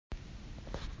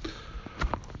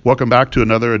Welcome back to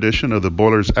another edition of the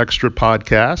Boilers Extra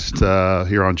podcast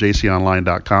here on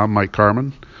jconline.com. Mike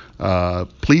Carmen,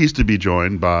 pleased to be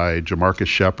joined by Jamarcus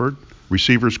Shepherd,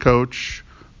 receivers coach,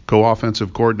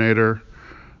 co-offensive coordinator,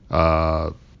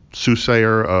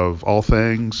 soothsayer of all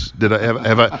things. Did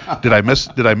I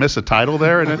miss a title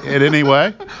there in any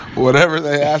way? Whatever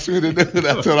they ask me to do,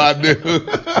 that's what I do.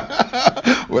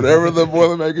 Whatever the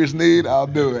Boilermakers need, I'll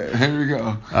do it. Here we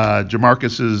go.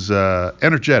 Jamarcus is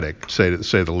energetic, say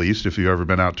the least. If you've ever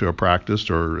been out to a practice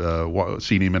or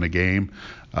seen him in a game,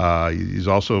 he's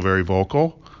also very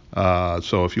vocal.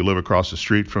 So if you live across the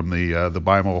street from the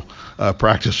Bimal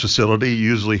practice facility, you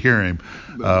usually hear him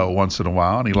once in a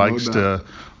while, and he likes to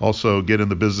also get in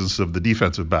the business of the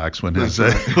defensive backs when his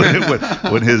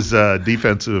when his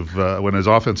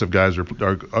offensive guys are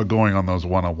going on those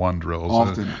one-on-one drills.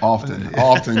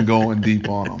 Often going deep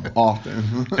on them.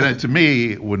 Often. And to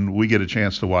me, when we get a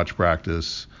chance to watch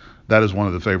practice, that is one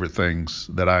of the favorite things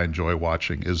that I enjoy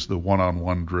watching is the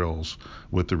one-on-one drills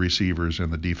with the receivers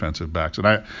and the defensive backs. And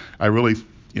I really,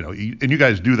 and you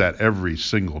guys do that every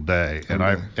single day.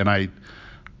 And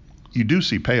you do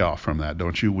see payoff from that,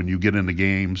 don't you? When you get into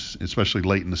games, especially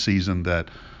late in the season, that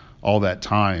all that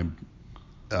time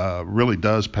really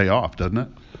does pay off, doesn't it?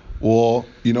 Well,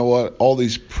 you know what? All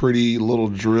these pretty little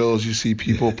drills you see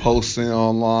people posting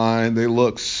online, they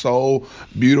look so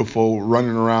beautiful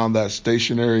running around that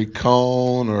stationary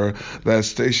cone or that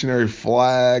stationary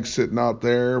flag sitting out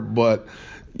there. But,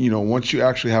 once you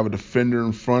actually have a defender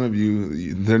in front of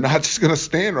you, they're not just going to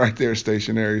stand right there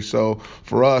stationary. So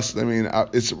for us,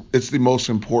 it's the most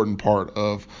important part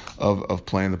of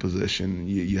playing the position.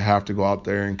 You have to go out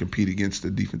there and compete against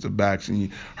the defensive backs. And you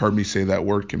heard me say that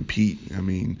word, compete.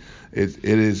 It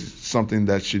is something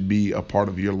that should be a part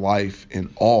of your life in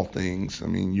all things.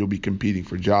 You'll be competing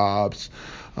for jobs.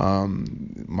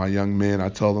 My young men, I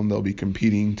tell them they'll be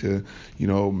competing to,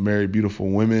 marry beautiful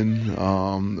women.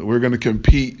 We're going to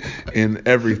compete in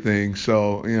everything.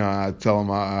 So, I tell them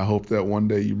I hope that one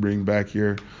day you bring back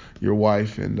your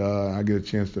wife and I get a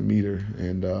chance to meet her.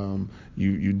 And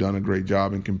you've done a great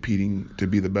job in competing to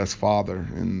be the best father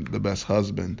and the best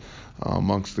husband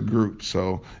amongst the group.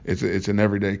 So it's an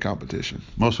everyday competition.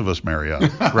 Most of us marry up,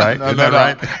 right? Isn't that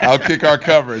right? I'll kick our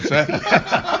coverage.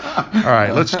 All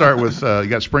right, let's start with you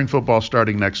got spring football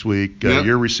starting next week. Yep.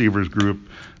 Your receivers group,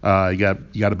 you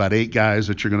got about 8 guys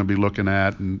that you're going to be looking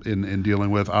at and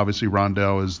dealing with. Obviously,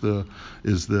 Rondell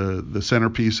is the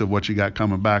centerpiece of what you got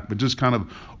coming back. But just kind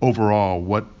of overall,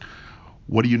 what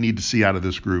do you need to see out of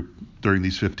this group during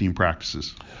these 15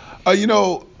 practices?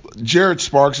 Jared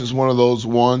Sparks is one of those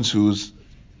ones who's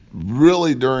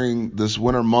really during this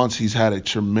winter months, he's had a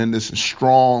tremendous and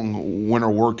strong winter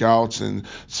workouts. And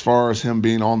as far as him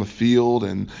being on the field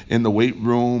and in the weight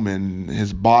room, and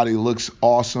his body looks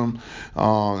awesome.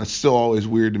 It's still always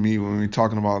weird to me when we're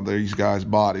talking about these guys'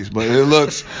 bodies, but it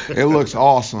looks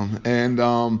awesome. And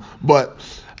but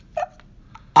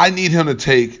I need him to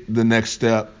take the next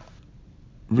step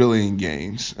really in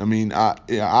games.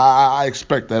 I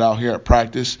expect that out here at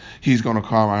practice, he's going to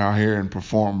come out here and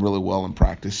perform really well in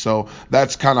practice. So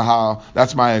that's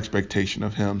that's my expectation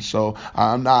of him. So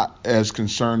I'm not as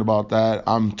concerned about that.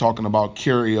 I'm talking about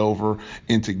carryover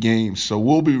into games. So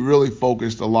we'll be really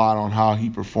focused a lot on how he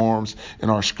performs in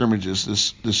our scrimmages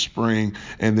this spring.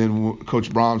 And then Coach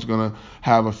Brom's going to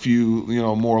have a few,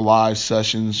 more live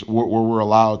sessions where we're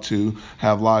allowed to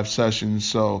have live sessions.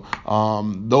 So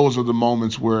those are the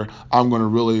moments where I'm going to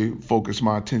really focus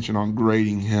my attention on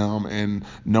grading him and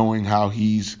knowing how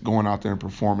he's going out there and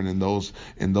performing in those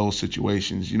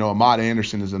situations. Ahmad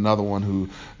Anderson is another one who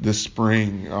this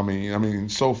spring,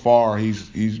 so far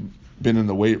he's been in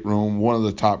the weight room, one of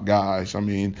the top guys.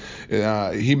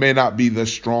 He may not be the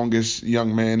strongest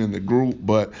young man in the group,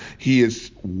 but he is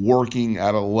working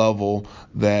at a level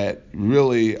that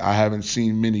really I haven't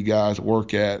seen many guys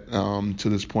work at to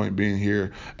this point being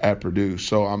here at Purdue.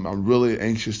 So I'm really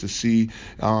anxious to see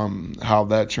how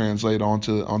that translates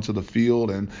onto the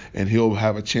field, and he'll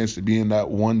have a chance to be in that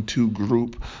 1-2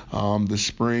 group this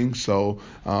spring. So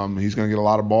he's going to get a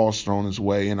lot of balls thrown his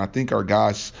way, and I think our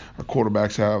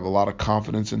quarterbacks have a lot of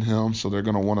confidence in him, so they're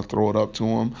going to want to throw it up to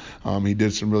him. He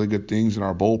did some really good things in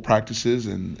our bowl practices,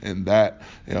 and that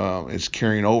is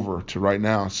carrying over to right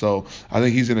now. So I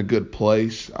think he's in a good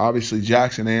place. Obviously,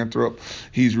 Jackson Anthrop,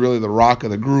 he's really the rock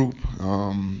of the group.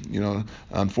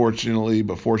 Unfortunately,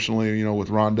 but fortunately, with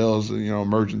Rondell's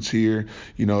emergence here,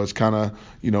 it's kind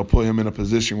of put him in a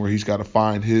position where he's got to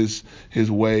find his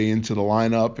way into the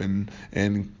lineup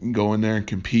and go in there and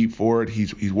compete for it.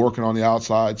 He's working on the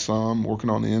outside some, working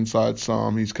on the inside outside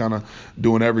some. He's kind of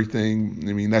doing everything.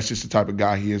 I mean, that's just the type of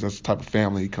guy he is. That's the type of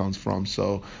family he comes from.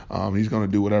 So he's going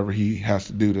to do whatever he has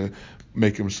to do to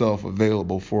make himself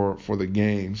available for the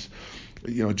games.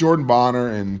 Jordan Bonner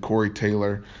and Corey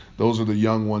Taylor, those are the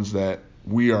young ones that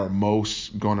we are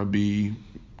most going to be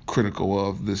critical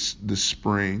of this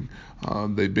spring.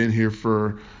 They've been here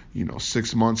for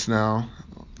 6 months now.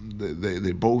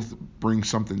 They both bring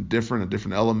something different, a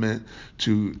different element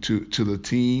to the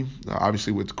team.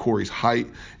 Obviously, with Corey's height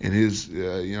and his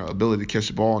ability to catch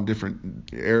the ball in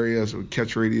different areas with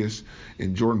catch radius,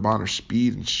 and Jordan Bonner's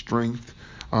speed and strength.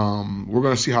 We're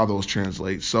going to see how those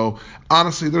translate. So,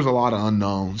 honestly, there's a lot of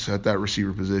unknowns at that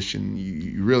receiver position.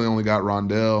 You really only got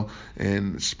Rondale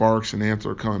and Sparks and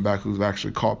Antler coming back who've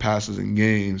actually caught passes in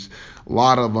games. A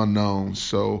lot of unknowns.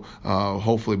 So,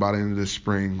 hopefully by the end of this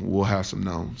spring, we'll have some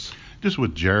knowns. Just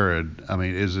with Jared, I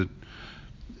mean, is it,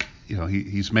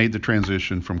 he's made the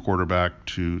transition from quarterback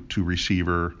to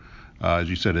receiver. As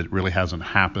you said, it really hasn't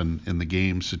happened in the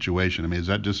game situation. I mean, is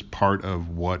that just part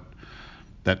of what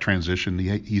that transition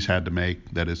he's had to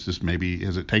make, that it's just maybe,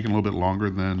 has it taken a little bit longer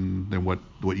than what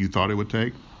you thought it would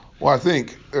take? Well, I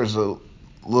think there's a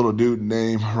little dude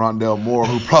named Rondale Moore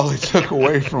who probably took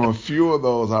away from a few of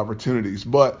those opportunities.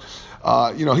 But,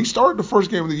 he started the first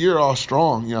game of the year off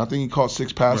strong. I think he caught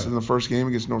 6 passes in the first game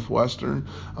against Northwestern.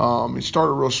 He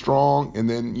started real strong, and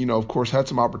then, of course, had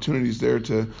some opportunities there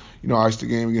to, ice the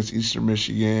game against Eastern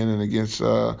Michigan and against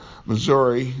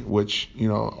Missouri, which,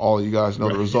 all of you guys know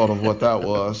the result of what that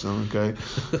was. Okay,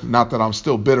 not that I'm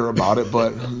still bitter about it,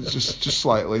 but just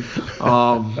slightly.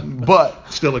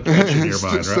 But still a catch in your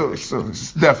mind, right? Still,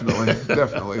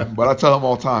 definitely. But I tell them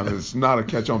all the time, it's not a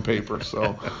catch on paper,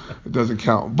 so it doesn't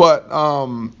count. But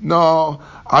no,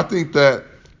 I think that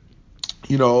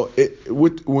when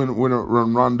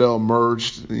Rondale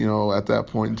merged, at that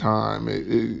point in time,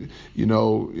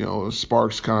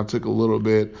 Sparks kind of took a little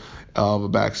bit of a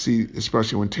backseat,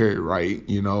 especially when Terry Wright,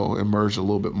 emerged a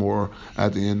little bit more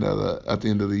at the end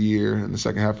of the year in the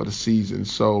second half of the season.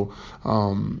 So,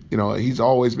 he's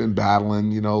always been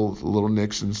battling, little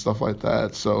nicks and stuff like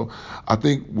that. So I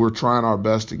think we're trying our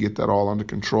best to get that all under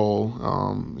control,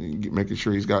 making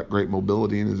sure he's got great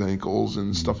mobility in his ankles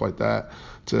and stuff like that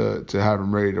to have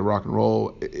him ready to rock and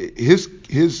roll.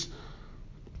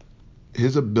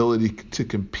 His ability to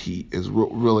compete is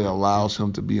really allows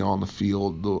him to be on the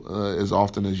field as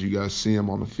often as you guys see him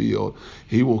on the field.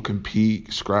 He will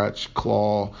compete, scratch,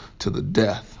 claw to the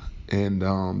death. And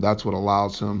that's what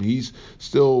allows him. He's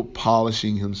still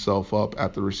polishing himself up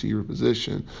at the receiver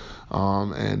position.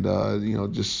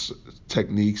 Just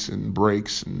techniques and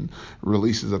breaks and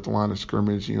releases at the line of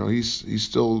scrimmage. He's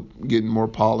still getting more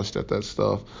polished at that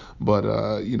stuff. But,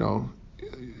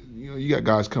 you got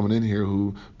guys coming in here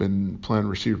who've been playing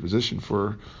receiver position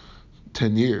for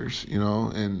 10 years,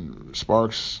 and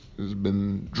Sparks has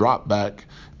been dropped back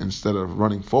instead of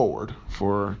running forward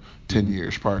for 10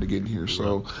 years prior to getting here.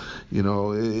 So,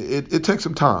 it takes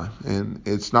some time, and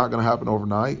it's not going to happen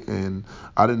overnight, and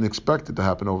I didn't expect it to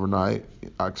happen overnight.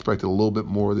 I expected a little bit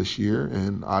more this year,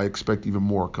 and I expect even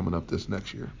more coming up this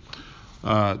next year.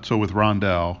 So with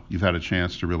Rondale, you've had a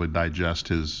chance to really digest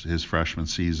his freshman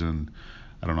season.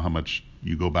 I don't know how much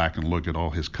you go back and look at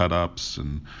all his cut-ups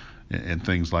and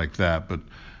things like that, but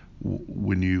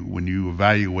when you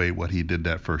evaluate what he did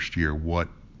that first year,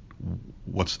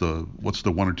 what's the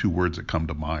one or two words that come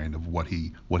to mind of what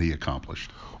he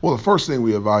accomplished? Well, the first thing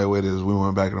we evaluated is we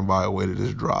went back and evaluated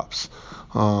his drops.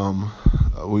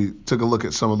 We took a look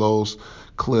at some of those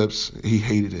clips. He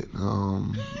hated it,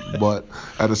 but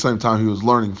at the same time he was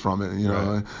learning from it,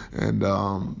 Right. And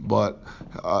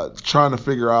trying to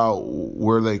figure out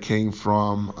where they came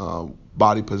from,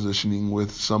 body positioning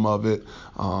with some of it,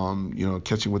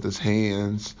 catching with his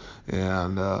hands,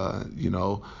 and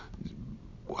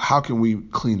how can we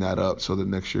clean that up so that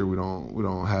next year we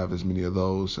don't have as many of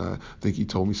those. I think he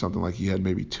told me something like he had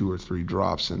maybe 2 or 3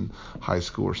 drops in high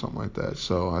school or something like that.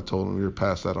 So I told him we were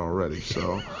past that already.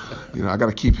 So I got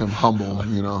to keep him humble.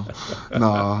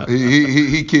 No,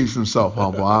 he keeps himself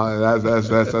humble. That's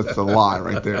the lie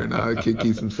right there. No, he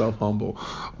keeps himself humble.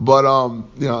 But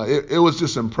it was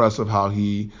just impressive how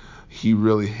he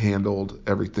really handled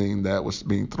everything that was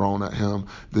being thrown at him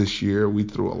this year. We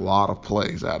threw a lot of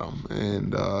plays at him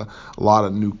and a lot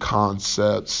of new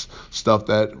concepts, stuff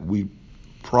that we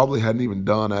probably hadn't even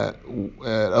done at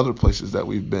other places that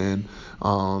we've been,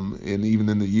 and even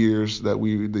in the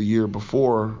year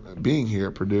before being here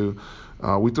at Purdue,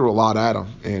 we threw a lot at him,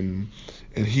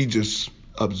 and he just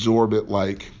absorbed it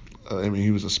like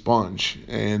he was a sponge,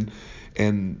 and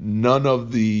none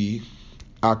of the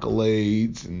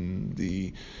accolades and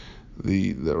the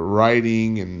the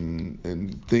writing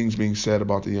and things being said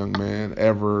about the young man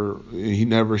he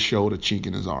never showed a chink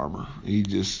in his armor. He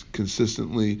just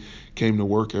consistently came to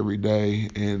work every day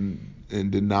and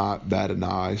did not bat an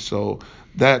eye. So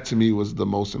that to me was the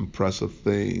most impressive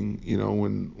thing,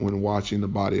 when watching the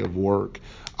body of work.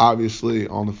 Obviously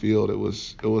on the field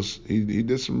he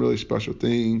did some really special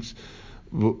things,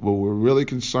 but we're really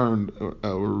concerned.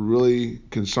 We're really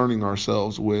concerning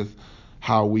ourselves with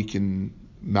how we can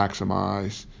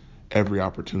maximize every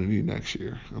opportunity next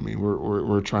year. I mean,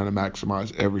 we're trying to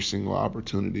maximize every single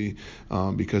opportunity,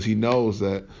 because he knows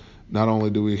that not only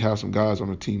do we have some guys on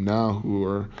the team now who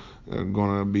are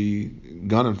going to be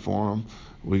gunning for him,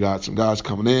 we got some guys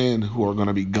coming in who are going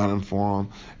to be gunning for him,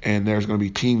 and there's going to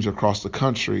be teams across the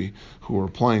country who are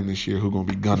playing this year who are going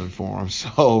to be gunning for him.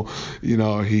 So,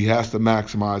 he has to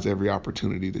maximize every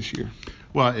opportunity this year.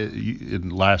 Well, in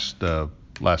last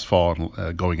fall,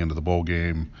 going into the bowl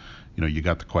game, you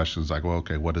got the questions like, well,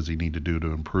 okay, what does he need to do to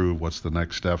improve? What's the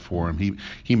next step for him?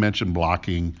 He mentioned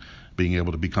blocking, being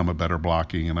able to become a better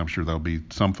blocking, and I'm sure there'll be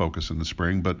some focus in the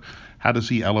spring. But how does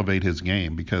he elevate his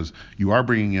game? Because you are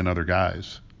bringing in other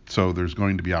guys, so there's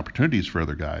going to be opportunities for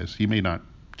other guys. He may not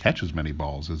catch as many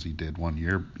balls as he did one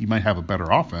year. He might have a better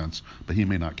offense, but he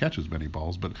may not catch as many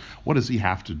balls. But what does he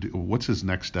have to do? What's his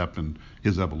next step in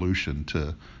his evolution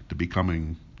to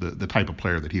becoming the type of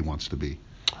player that he wants to be?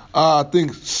 I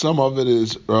think some of it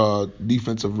is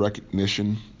defensive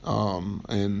recognition,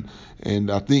 and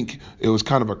I think it was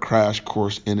kind of a crash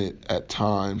course in it at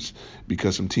times,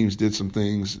 because some teams did some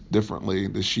things differently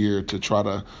this year to try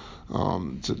to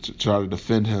try to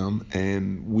defend him,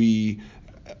 and we,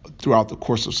 throughout the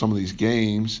course of some of these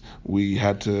games, I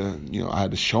had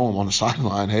to show him on the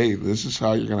sideline, hey, this is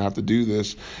how you're going to have to do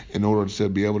this in order to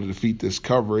be able to defeat this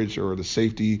coverage or the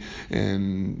safety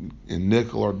and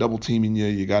nickel or double teaming you.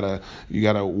 You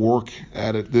gotta work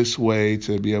at it this way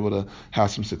to be able to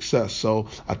have some success. So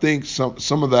I think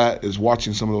some of that is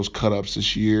watching some of those cut ups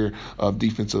this year of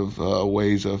defensive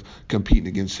ways of competing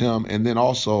against him, and then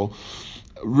also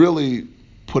really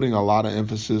putting a lot of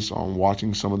emphasis on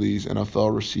watching some of these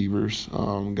NFL receivers,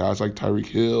 guys like Tyreek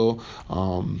Hill,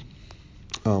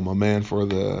 a man for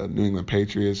the New England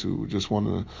Patriots who just won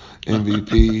the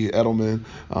MVP,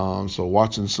 Edelman. So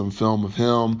watching some film of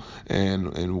him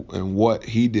and what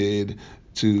he did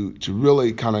to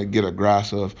really kind of get a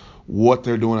grasp of what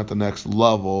they're doing at the next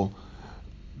level,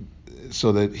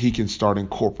 so that he can start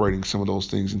incorporating some of those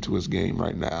things into his game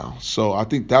right now. So I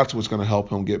think that's what's going to help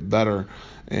him get better.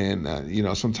 And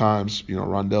sometimes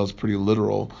Rondale's pretty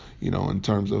literal, in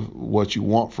terms of what you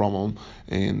want from him.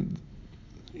 And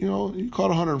he caught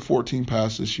 114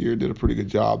 passes this year, did a pretty good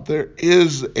job. There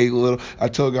is a little, I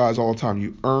tell guys all the time,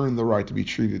 you earn the right to be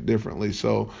treated differently.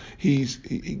 So he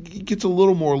gets a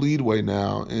little more leadway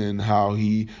now in how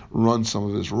he runs some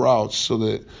of his routes, so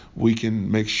that we can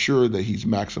make sure that he's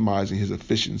maximizing his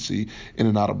efficiency in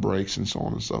and out of breaks and so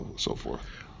on and so forth.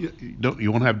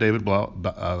 You won't have David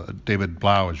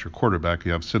Blau as your quarterback.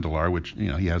 You have Sindelar, which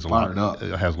he has a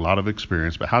lot of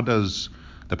experience. But how does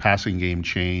the passing game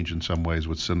change in some ways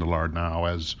with Sindelar now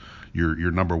as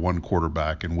your number one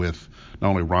quarterback, and with not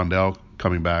only Rondale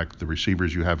coming back, the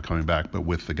receivers you have coming back, but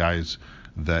with the guys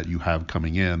that you have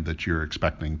coming in that you're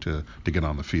expecting to get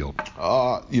on the field?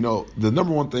 The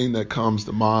number one thing that comes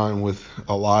to mind with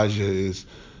Elijah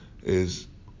is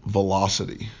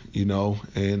velocity,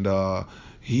 and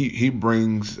he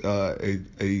brings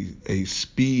a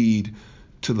speed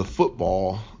to the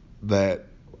football that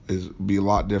be a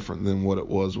lot different than what it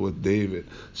was with David.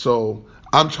 So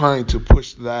I'm trying to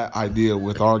push that idea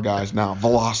with our guys now,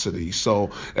 velocity. So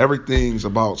everything's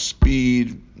about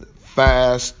speed,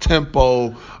 fast,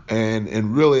 tempo,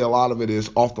 and really a lot of it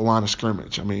is off the line of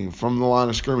scrimmage. I mean, from the line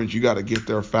of scrimmage, you got to get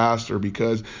there faster,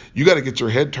 because you got to get your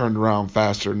head turned around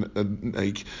faster,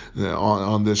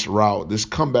 on this route, this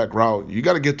comeback route. You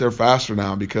got to get there faster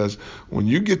now, because when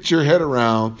you get your head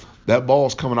around, that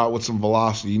ball's coming out with some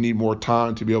velocity. You need more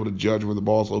time to be able to judge where the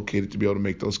ball's located to be able to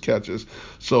make those catches.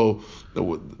 So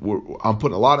I'm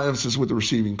putting a lot of emphasis with the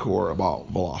receiving core about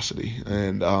velocity.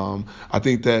 And I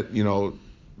think that,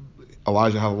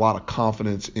 Elijah had a lot of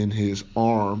confidence in his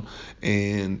arm,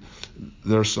 and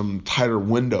there's some tighter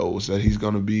windows that he's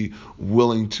going to be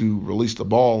willing to release the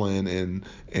ball in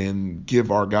and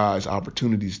give our guys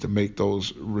opportunities to make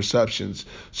those receptions.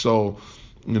 So,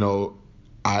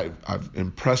 I've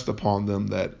impressed upon them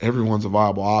that everyone's a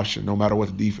viable option, no matter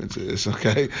what the defense is.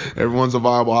 Okay, everyone's a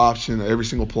viable option every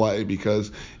single play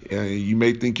because you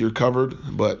may think you're covered,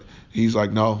 but he's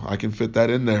like, no, I can fit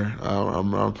that in there.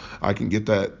 I can get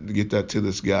that to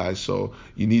this guy. So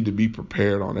you need to be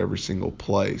prepared on every single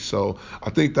play. So I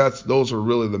think those are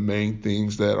really the main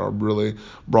things that are really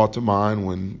brought to mind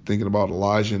when thinking about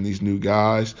Elijah and these new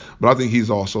guys. But I think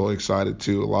he's also excited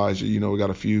too. Elijah, we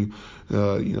got a few.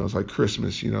 It's like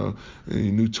Christmas,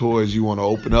 new toys you want to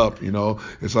open up,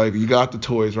 It's like you got the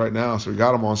toys right now, so we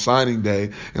got them on signing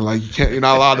day, and like you're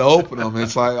not allowed to open them.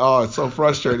 It's like, oh, it's so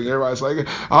frustrating. Everybody's like,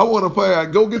 I want to play.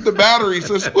 Go get the batteries.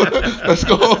 Let's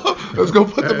go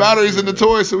put the batteries in the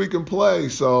toys so we can play.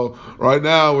 So right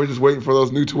now we're just waiting for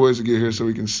those new toys to get here so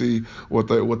we can see what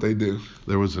they do.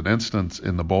 There was an instance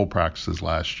in the bowl practices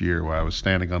last year where I was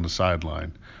standing on the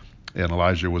sideline. And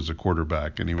Elijah was the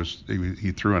quarterback, and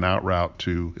he threw an out route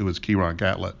to, it was Kieron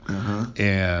Catlett,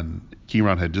 and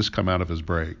Kieron had just come out of his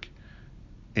break,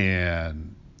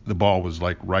 and the ball was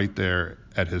like right there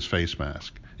at his face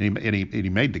mask, and he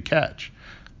made the catch,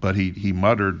 but he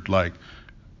muttered like,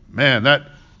 man, that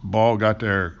ball got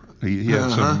there. He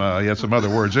had some other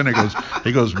words, and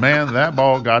he goes, man, that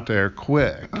ball got there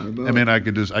quick. I mean, I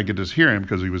could just hear him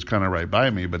because he was kind of right by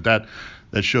me, but that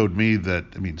showed me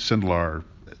that, Sindelar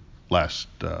last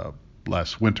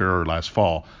winter or last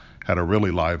fall had a really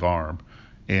live arm,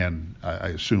 and I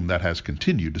assume that has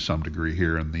continued to some degree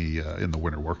here in the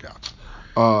winter workouts.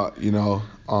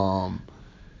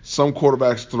 Some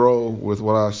quarterbacks throw with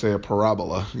what I say a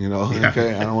parabola,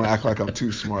 Okay, I don't want to act like I'm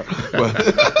too smart, but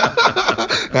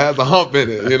it has a hump in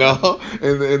it,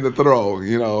 in the throw,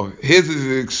 His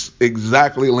is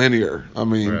exactly linear.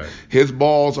 Right. His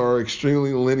balls are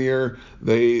extremely linear.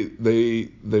 They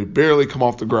barely come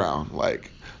off the ground.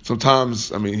 Like sometimes,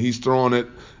 he's throwing it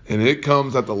and it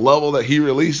comes at the level that he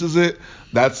releases it.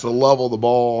 That's the level the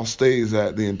ball stays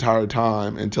at the entire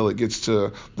time until it gets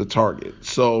to the target.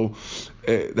 So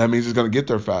that means it's going to get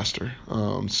there faster.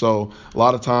 So a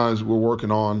lot of times we're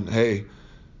working on, hey,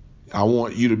 I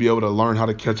want you to be able to learn how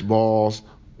to catch balls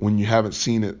when you haven't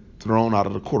seen it thrown out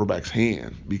of the quarterback's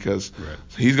hand, because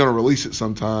he's going to release it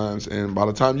sometimes, and by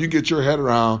the time you get your head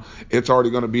around, it's already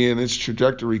going to be in its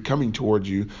trajectory coming towards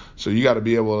you. So you got to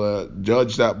be able to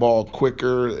judge that ball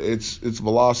quicker, its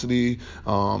velocity,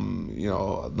 the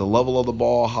level of the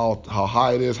ball, how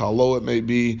high it is, how low it may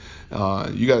be.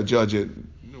 You got to judge it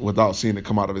without seeing it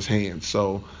come out of his hands.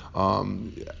 So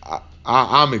I'm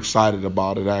excited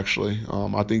about it, actually.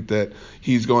 I think that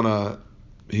he's gonna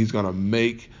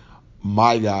make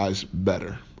my guys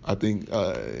better. I think,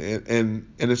 and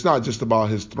it's not just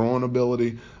about his throwing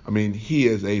ability. He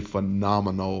is a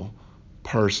phenomenal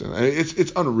person.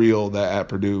 It's unreal that at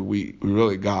Purdue we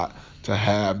really got to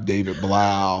have David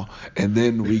Blau, and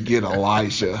then we get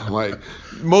Elijah. Like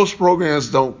most programs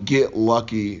don't get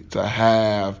lucky to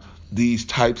have these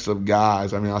types of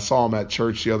guys. I saw him at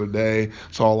church the other day.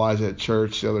 Saw Elijah at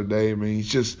church the other day. He's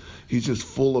just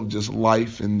full of just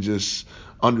life and just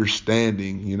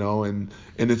understanding, and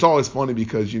it's always funny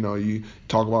because, you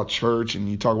talk about church and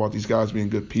you talk about these guys being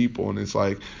good people, and it's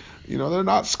like, they're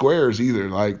not squares either.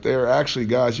 Like, they're actually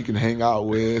guys you can hang out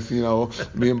with.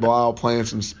 Me and Blau playing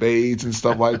some spades and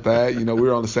stuff like that. We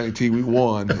were on the same team. We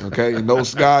won, okay? And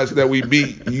those guys that we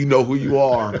beat, you know who you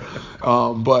are.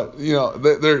 But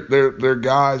they're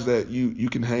guys that you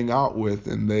can hang out with,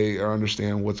 and they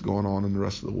understand what's going on in the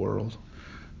rest of the world.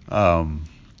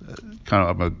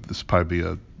 This probably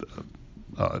be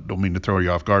don't mean to throw you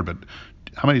off guard, but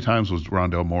how many times was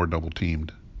Rondale Moore double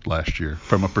teamed last year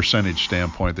from a percentage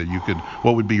standpoint that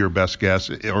what would be your best guess,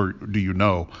 or do you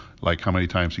know, like how many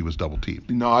times he was double teamed?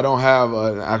 No, I don't have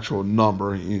an actual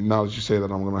number. Now that you say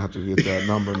that, I'm going to have to get that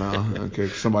number now. Okay,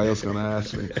 somebody else is going to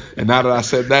ask me. And now that I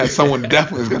said that, someone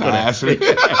definitely is going to ask me.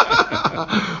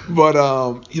 But,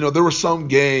 there were some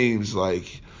games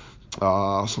like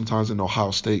sometimes in the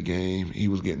Ohio State game, he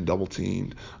was getting double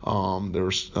teamed.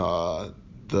 There's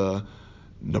the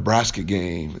Nebraska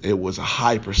game, it was a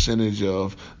high percentage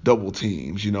of double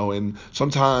teams, and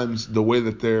sometimes the way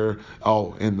that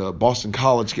in the Boston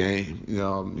College game,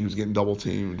 he was getting double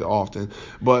teamed often,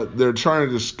 but they're trying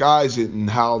to disguise it in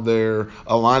how they're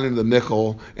aligning the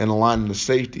nickel and aligning the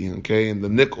safety, okay, and the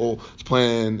nickel is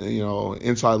playing,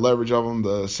 inside leverage of him,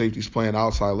 the safety's playing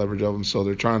outside leverage of him, so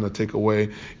they're trying to take away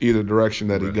either direction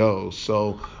that he goes.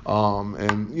 So,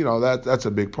 that's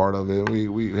a big part of it.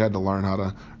 We had to learn how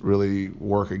to really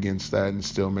work against that and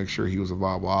still make sure he was a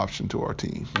viable option to our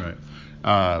team. Right.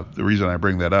 The reason I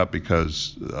bring that up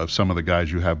because of some of the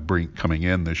guys you have coming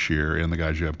in this year and the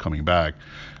guys you have coming back,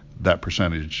 that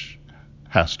percentage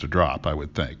has to drop, I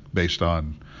would think, based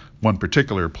on one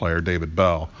particular player, David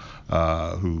Bell,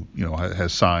 who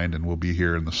has signed and will be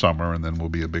here in the summer, and then will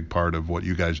be a big part of what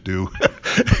you guys do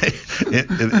in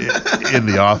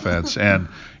the offense. And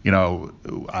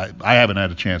I haven't had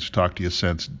a chance to talk to you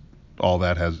since all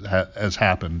that has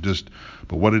happened.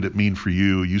 But what did it mean for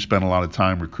you? You spent a lot of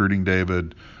time recruiting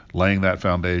David, laying that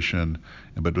foundation.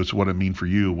 But what does it mean for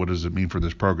you? What does it mean for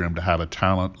this program to have a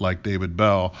talent like David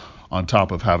Bell on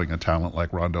top of having a talent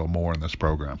like Rondale Moore in this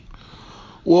program?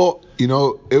 Well,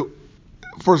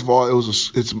 first of all,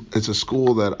 it's a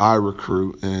school that I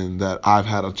recruit and that I've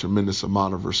had a tremendous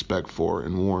amount of respect for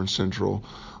in Warren Central.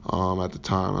 At the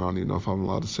time, I don't even know if I'm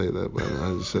allowed to say that, but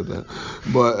I just said that.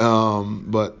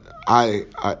 But I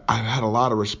had a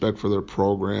lot of respect for their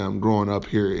program growing up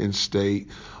here in state.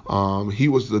 He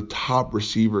was the top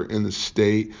receiver in the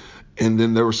state, and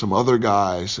then there were some other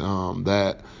guys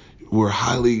that were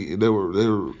they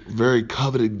were very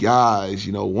coveted guys.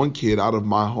 One kid out of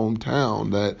my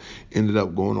hometown that ended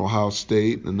up going to Ohio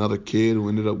State, another kid who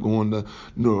ended up going to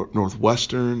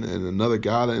Northwestern, and another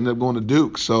guy that ended up going to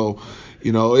Duke. So,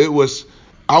 it was,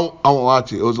 I won't lie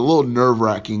to you, it was a little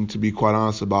nerve-wracking, to be quite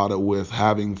honest about it, with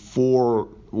having 4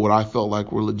 what I felt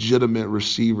like were legitimate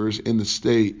receivers in the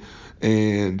state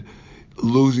and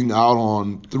losing out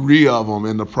on 3 of them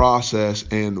in the process,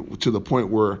 and to the point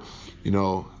where,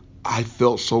 I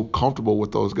felt so comfortable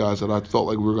with those guys that I felt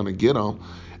like we were going to get them.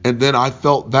 And then I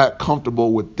felt that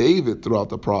comfortable with David throughout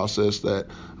the process that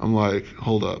I'm like,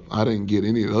 hold up, I didn't get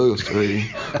any of those 3.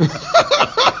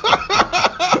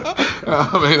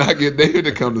 I get David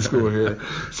to come to school here.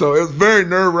 So it was very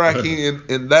nerve-wracking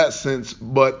in that sense,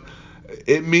 but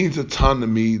it means a ton to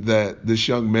me that this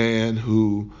young man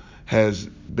who has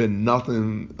been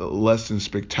nothing less than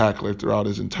spectacular throughout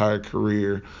his entire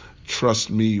career trusts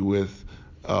me with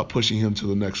pushing him to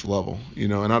the next level,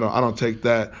 and I don't take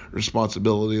that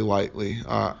responsibility lightly.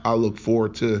 I look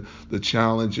forward to the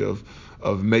challenge of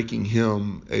making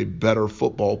him a better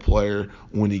football player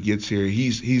when he gets here.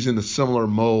 He's in a similar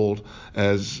mold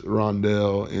as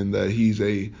Rondale in that he's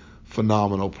a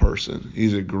phenomenal person.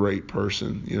 He's a great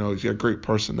person. He's got great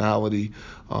personality.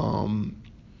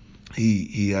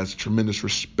 He has tremendous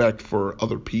respect for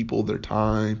other people, their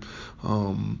time.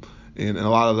 And a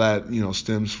lot of that,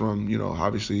 stems from,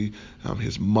 obviously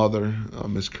his mother,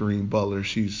 Miss Kareem Butler.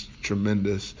 She's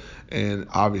tremendous. And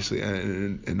obviously,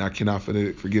 and I cannot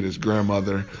forget his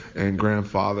grandmother and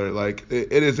grandfather. Like,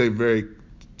 it is a very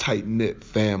tight-knit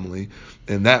family.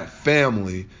 And that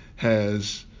family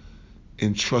has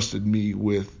entrusted me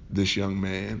with this young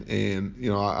man. And,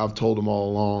 I've told him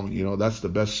all along, that's the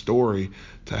best story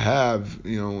to have,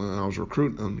 when I was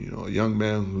recruiting him, a young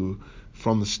man who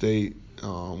from the state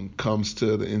comes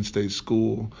to the in-state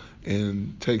school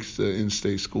and takes the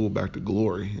in-state school back to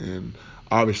glory. And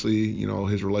obviously,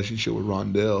 his relationship with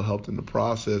Rondale helped in the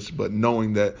process, but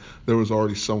knowing that there was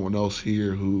already someone else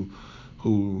here who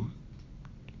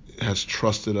has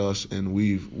trusted us and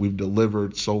we've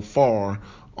delivered so far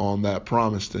on that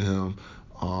promise to him,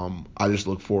 I just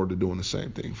look forward to doing the same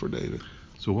thing for David.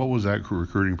 So what was that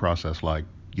recruiting process like,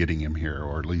 getting him here,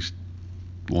 or at least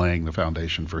laying the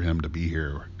foundation for him to be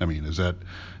here? I mean, is it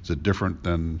different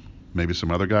than maybe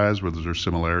some other guys? Where there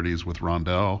similarities with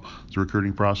Rondale, the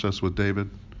recruiting process with David?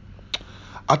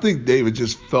 I think David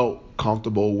just felt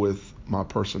comfortable with my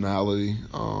personality.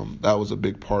 That was a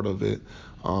big part of it.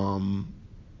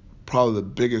 Probably the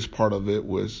biggest part of it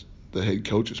was the head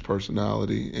coach's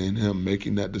personality and him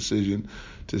making that decision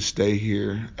to stay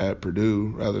here at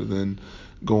Purdue rather than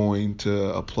going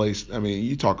to a place. I mean,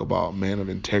 you talk about man of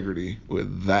integrity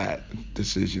with that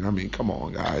decision. I mean, come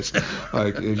on, guys.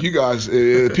 Like, if you guys,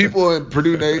 people in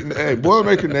Purdue Nation, hey,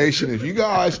 Boilermaker Nation, if you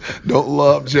guys don't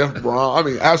love Jeff Brohm, I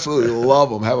mean, absolutely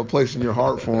love him, have a place in your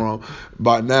heart for him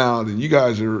by now, then you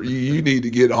guys you need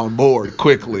to get on board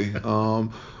quickly.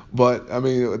 But I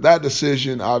mean, that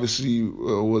decision obviously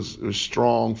was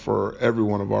strong for every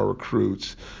one of our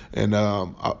recruits. And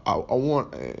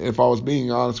if I was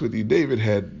being honest with you, David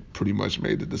had pretty much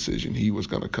made the decision he was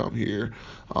going to come here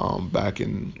back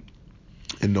in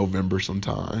November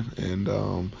sometime.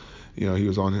 And he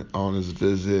was on his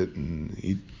visit, and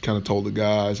he kind of told the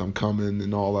guys, "I'm coming,"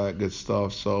 and all that good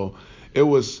stuff. So it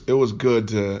was good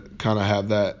to kind of have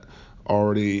that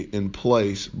already in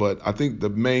place. But I think the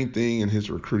main thing in his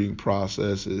recruiting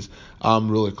process is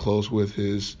I'm really close with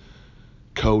his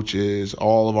coaches,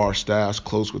 all of our staff's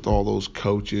close with all those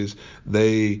coaches.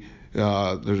 There's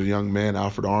a young man,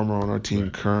 Alfred Armour, on our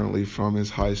team currently from his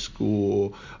high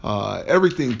school.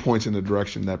 Everything points in the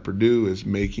direction that Purdue is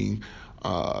making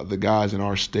the guys in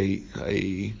our state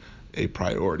a a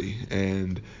priority,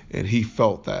 and he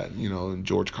felt that, and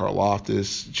George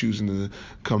Karlaftis choosing to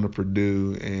come to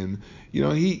Purdue, and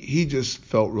he just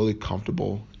felt really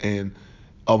comfortable. And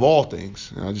of all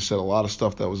things, and I just said a lot of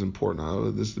stuff that was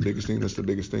important. This is the biggest thing. This is the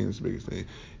biggest thing. This is the biggest thing.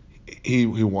 He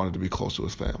wanted to be close to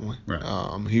his family.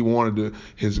 Right. He wanted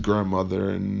his grandmother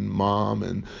and mom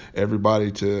and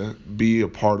everybody to be a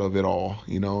part of it all,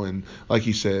 and like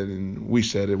he said, and we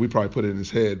said it, we probably put it in his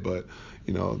head, but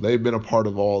they've been a part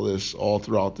of all this all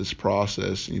throughout this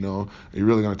process. Are you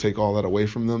really going to take all that away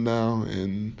from them now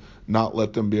and not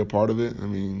let them be a part of it? I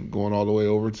mean, going all the way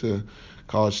over to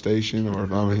College Station, or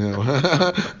going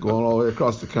all the way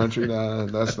across the country.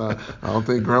 That's not. I don't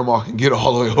think Grandma can get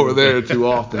all the way over there too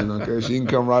often. Okay, she can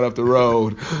come right up the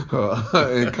road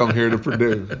and come here to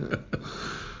Purdue. All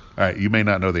right, you may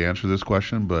not know the answer to this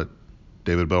question, but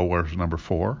David Bell wears number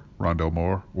 4. Rondale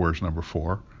Moore wears number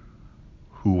 4.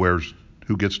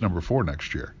 Who gets number 4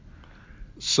 next year?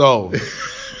 So,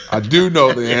 I do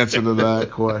know the answer to that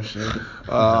question.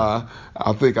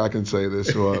 I think I can say this.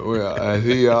 I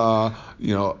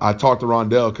talked to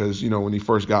Rondale because, when he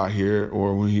first got here,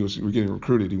 or when he was getting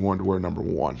recruited, he wanted to wear number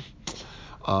 1.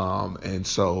 And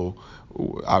so,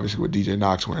 obviously with DJ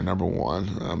Knox wearing number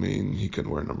 1, I mean, he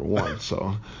couldn't wear number 1.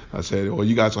 So I said, well,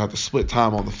 you guys will have to split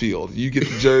time on the field. You get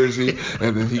the jersey,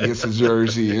 and then he gets the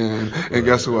jersey, and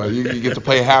guess what? You get to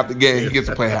play half the game. He gets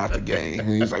to play half the game. And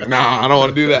he's like, nah, I don't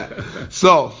want to do that.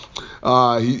 So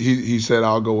he said,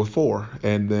 I'll go with 4.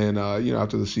 And then,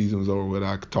 after the season was over with,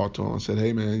 I talked to him and said,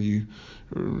 hey, man, you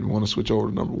want to switch over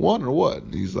to number 1 or what?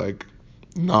 And he's like,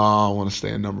 nah, I want to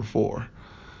stay in number 4.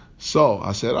 So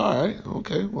I said, all right,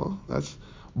 okay, well,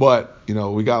 but we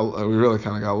really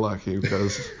kind of got lucky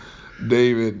because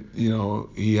David,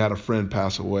 he had a friend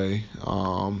pass away,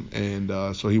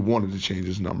 and so he wanted to change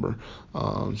his number.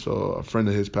 So a friend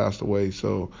of his passed away,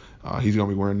 so he's gonna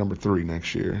be wearing number 3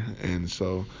 next year, and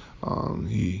so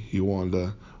he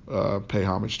wanted to pay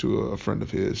homage to a friend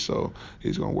of his, so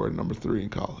he's gonna wear number 3 in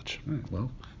college. Right, well,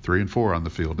 3 and 4 on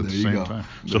the field at the same time.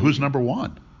 So There who's number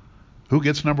 1? Who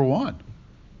gets number 1?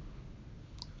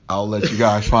 I'll let you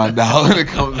guys find out when it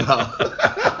comes out.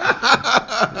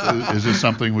 Is this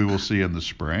something we will see in the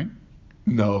spring?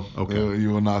 No. Okay. You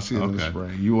will not see it in the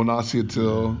spring. You will not see it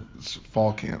till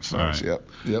fall camp starts. Right.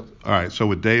 Yep. All right. So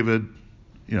with David,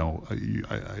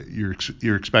 you're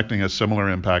expecting a similar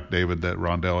impact, David, that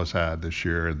Rondale has had this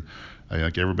year, and I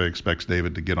think everybody expects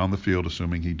David to get on the field,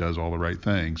 assuming he does all the right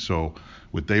things. So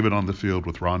with David on the field,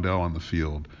 with Rondale on the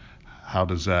field, how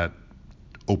does that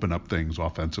open up things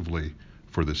offensively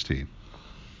for this team?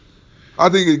 I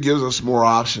think it gives us more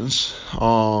options.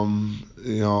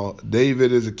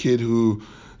 David is a kid who,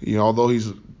 although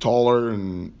he's taller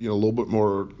and a little bit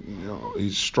more,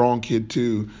 he's a strong kid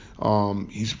too.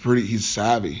 He's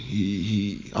savvy.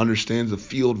 He understands the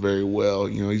field very well.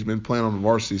 He's been playing on the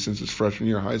varsity since his freshman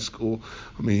year of high school.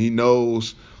 I mean, he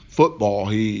knows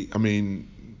football.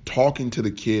 Talking to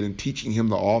the kid and teaching him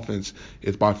the offense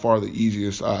is by far the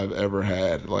easiest I've ever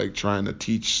had. Like trying to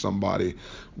teach somebody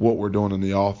what we're doing in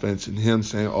the offense, and him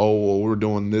saying, oh, well, we're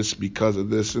doing this because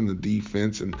of this in the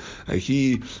defense. And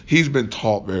he's been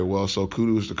taught very well. So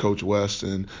kudos to Coach West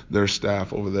and their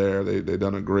staff over there. They've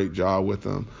done a great job with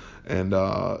him. And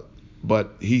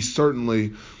but he's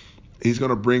going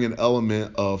to bring an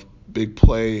element of big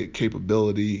play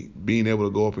capability, being able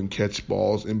to go up and catch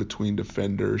balls in between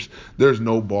defenders. There's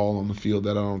no ball on the field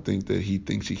that I don't think that he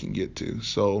thinks he can get to.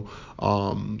 So,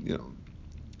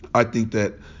 I think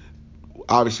that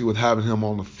obviously with having him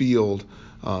on the field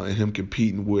and him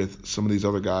competing with some of these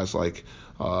other guys like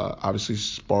obviously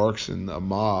Sparks and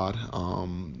Ahmad,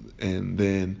 and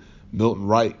then Milton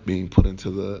Wright being put into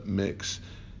the mix.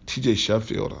 TJ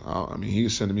Sheffield, he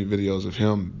was sending me videos of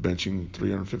him benching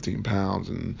 315 pounds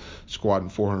and squatting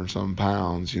 400-some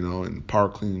pounds, and power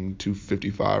cleaning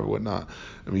 255 or whatnot.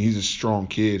 He's a strong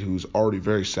kid who's already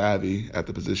very savvy at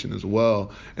the position as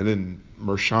well. And then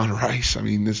Mershawn Rice,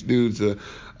 this dude's a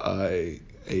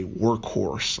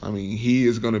workhorse. He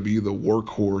is going to be the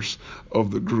workhorse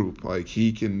of the group. Like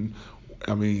he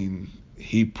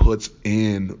puts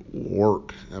in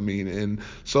work. And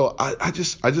so I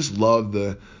just love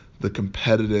the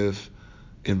competitive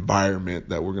environment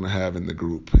that we're going to have in the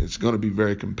group. It's going to be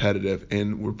very competitive,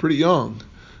 and we're pretty young,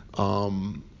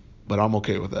 but I'm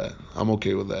okay with that.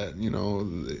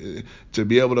 To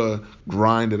be able to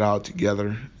grind it out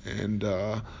together and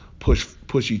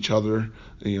push each other,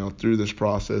 through this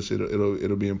process,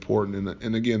 it'll be important.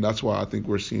 And again, that's why I think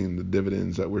we're seeing the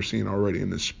dividends that we're seeing already in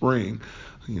the spring.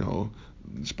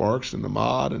 Sparks and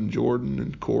Ahmad and Jordan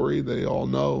and Corey, they all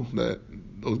know that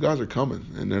those guys are coming,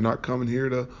 and they're not coming here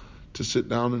to to sit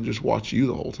down and just watch you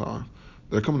the whole time.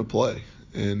 They're coming to play,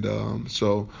 and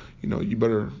so you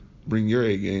better bring your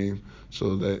A game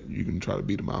so that you can try to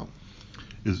beat them out.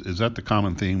 Is that the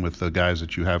common theme with the guys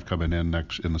that you have coming in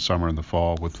next in the summer and the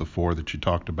fall with the four that you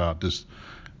talked about? Just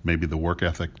maybe the work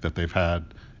ethic that they've had,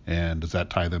 and does that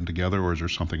tie them together, or is there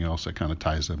something else that kind of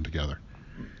ties them together?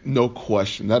 No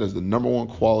question, that is the number one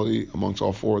quality amongst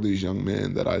all four of these young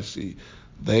men that I see.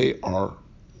 They are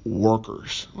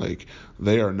workers. Like,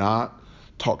 they are not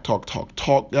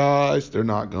talk guys. They're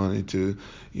not going to,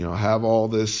 have all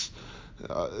this.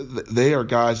 They are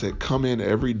guys that come in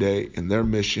every day, and their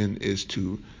mission is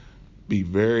to be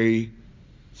very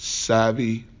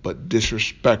savvy but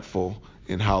disrespectful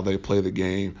in how they play the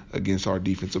game against our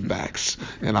defensive backs.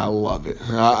 And I love it.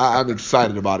 I'm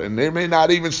excited about it. And they may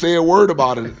not even say a word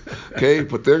about it, okay?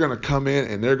 But they're going to come in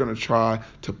and they're going to try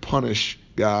to punish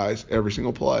guys every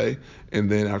single play. And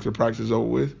then after practice is over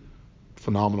with,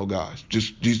 phenomenal guys.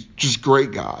 Just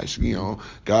great guys,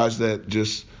 guys that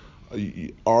just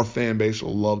our fan base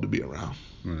will love to be around.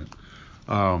 Right.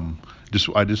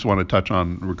 I just want to touch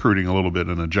on recruiting a little bit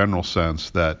in a general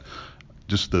sense, that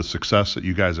just the success that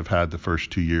you guys have had the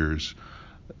first 2 years,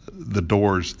 the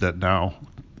doors that now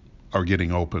are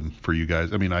getting open for you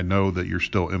guys. I mean, I know that you're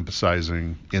still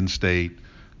emphasizing in-state,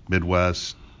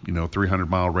 Midwest,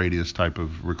 300-mile radius type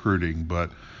of recruiting,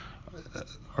 but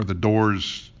are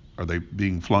they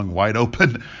being flung wide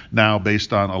open now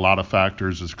based on a lot of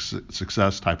factors, the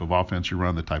success, type of offense you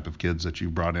run, the type of kids that you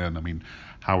brought in? I mean,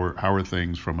 how are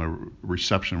things from a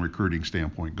reception recruiting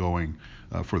standpoint going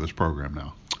for this program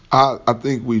now? I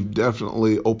think we've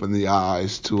definitely opened the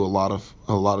eyes to a lot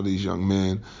of these young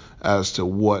men as to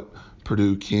what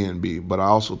Purdue can be. But I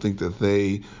also think that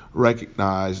they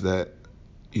recognize that,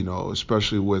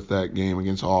 especially with that game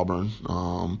against Auburn,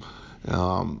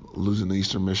 losing to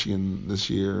Eastern Michigan this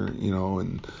year,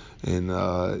 and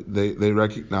they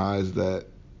recognize that,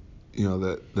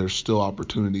 that there's still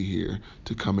opportunity here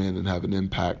to come in and have an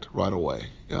impact right away.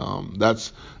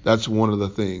 That's one of the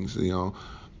things,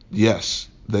 yes,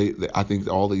 I think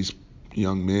all these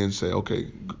young men say,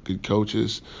 okay, good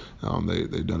coaches,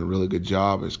 they've done a really good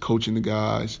job as coaching the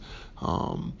guys,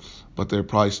 but they're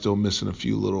probably still missing a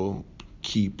few little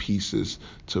key pieces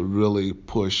to really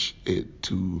push it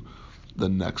to the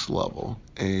next level,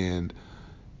 and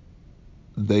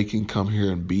they can come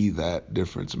here and be that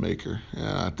difference maker. And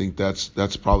I think that's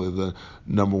probably the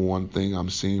number one thing I'm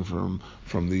seeing from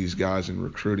these guys in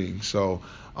recruiting. So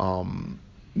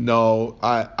no,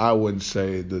 I wouldn't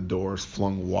say the door's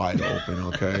flung wide open.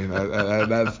 Okay,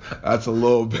 that's a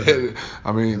little bit.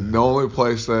 I mean, the only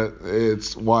place that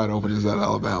it's wide open is at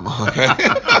Alabama. Okay.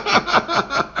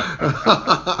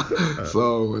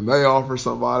 So when they offer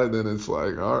somebody, then it's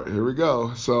like, all right, here we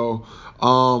go. So,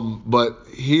 but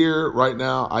here right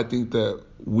now, I think that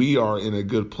we are in a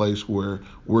good place where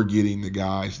we're getting the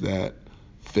guys that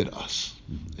fit us,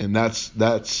 and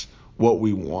that's what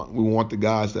we want. We want the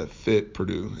guys that fit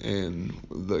Purdue, and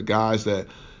the guys that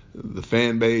the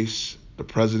fan base, the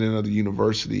president of the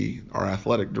university, our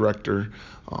athletic director,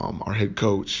 our head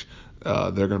coach,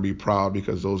 they're going to be proud,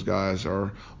 because those guys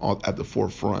are at the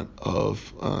forefront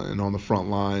of and on the front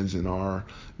lines in our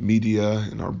media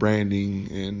and our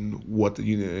branding, and what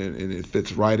the and it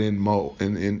fits right in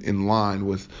line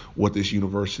with what this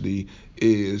university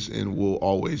is and will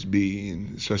always be,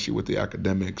 and especially with the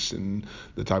academics and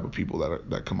the type of people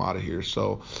that come out of here.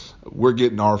 So we're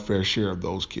getting our fair share of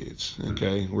those kids.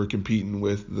 Okay, we're competing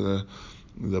with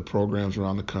the programs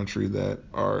around the country that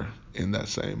are in that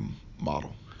same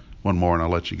model. One more, and I'll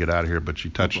let you get out of here, but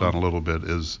you touched on a little bit,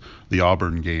 is the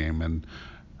Auburn game. And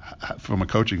from a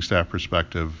coaching staff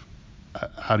perspective,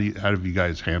 how have you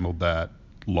guys handled that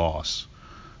loss?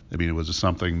 I mean, was it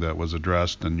something that was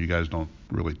addressed and you guys don't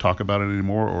really talk about it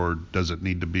anymore, or does it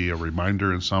need to be a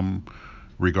reminder in some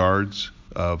regards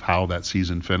of how that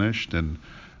season finished? And,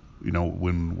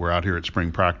 when we're out here at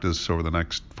spring practice over the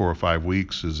next 4 or 5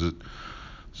 weeks, is it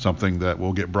something that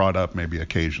will get brought up maybe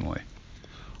occasionally?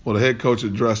 Well, the head coach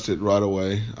addressed it right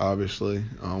away, obviously,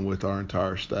 with our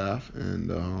entire staff,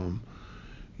 and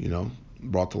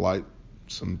brought to light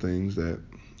some things that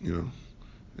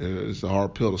it's a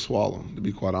hard pill to swallow, to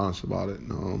be quite honest about it.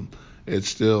 It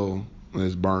still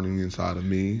is burning inside of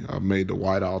me. I've made the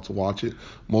whiteouts watch it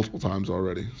multiple times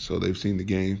already, so they've seen the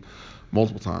game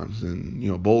multiple times.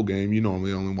 And bowl game, you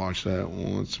normally only watch that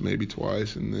once, maybe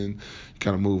twice, and then you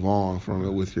kind of move on from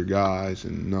it with your guys.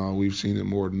 And no, we've seen it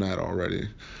more than that already.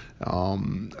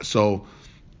 So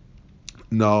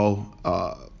no,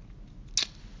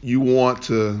 you want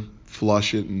to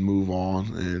flush it and move on,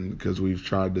 and because we've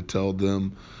tried to tell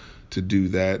them to do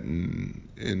that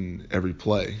in every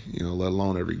play, let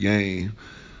alone every game.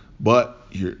 But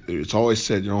it's always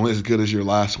said you're only as good as your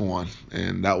last one,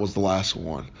 and that was the last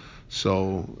one.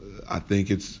 So I think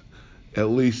at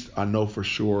least I know for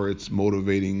sure it's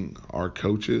motivating our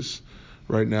coaches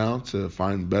right now to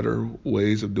find better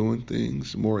ways of doing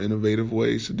things, more innovative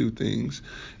ways to do things.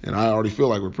 And I already feel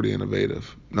like we're pretty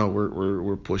innovative. No,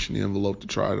 we're pushing the envelope to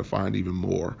try to find even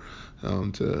more,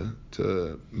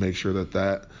 to make sure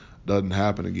that doesn't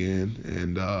happen again.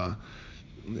 And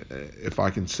if I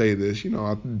can say this,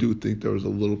 I do think there was a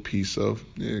little piece of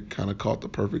it kind of caught the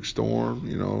perfect storm,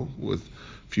 with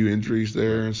a few injuries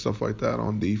there and stuff like that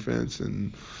on defense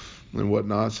and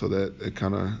whatnot, so that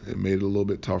it made it a little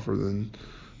bit tougher than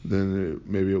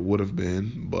maybe it would have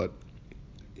been. But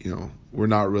we're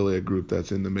not really a group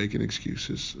that's into making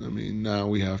excuses. I mean, now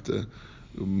we have to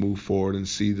move forward and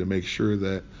see to make sure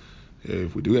that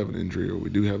if we do have an injury or we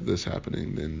do have this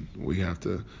happening, then we have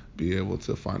to be able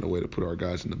to find a way to put our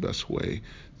guys in the best way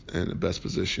and the best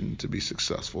position to be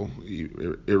successful,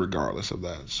 irregardless of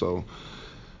that. So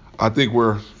I think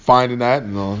we're finding that,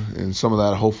 and some of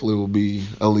that hopefully will be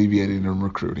alleviated in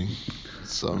recruiting.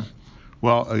 So.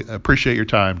 Well, I appreciate your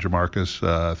time,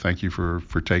 Jamarcus. Thank you for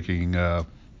taking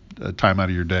time out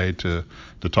of your day to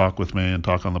talk with me and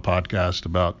talk on the podcast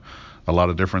about a lot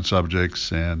of different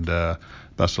subjects. And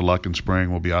best of luck in spring.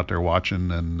 We'll be out there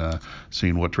watching and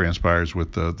seeing what transpires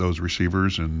with those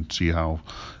receivers and see how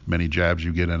many jabs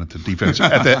you get in at the defense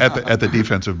at the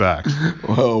defensive backs.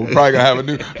 Well, we're probably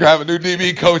gonna have a new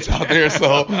DB coach out there,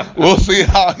 so we'll see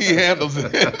how he handles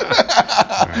it.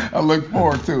 I look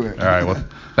forward to it. All right. Well,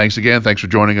 thanks again. Thanks for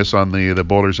joining us on the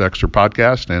Boulders Extra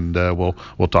podcast, and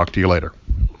we'll talk to you later.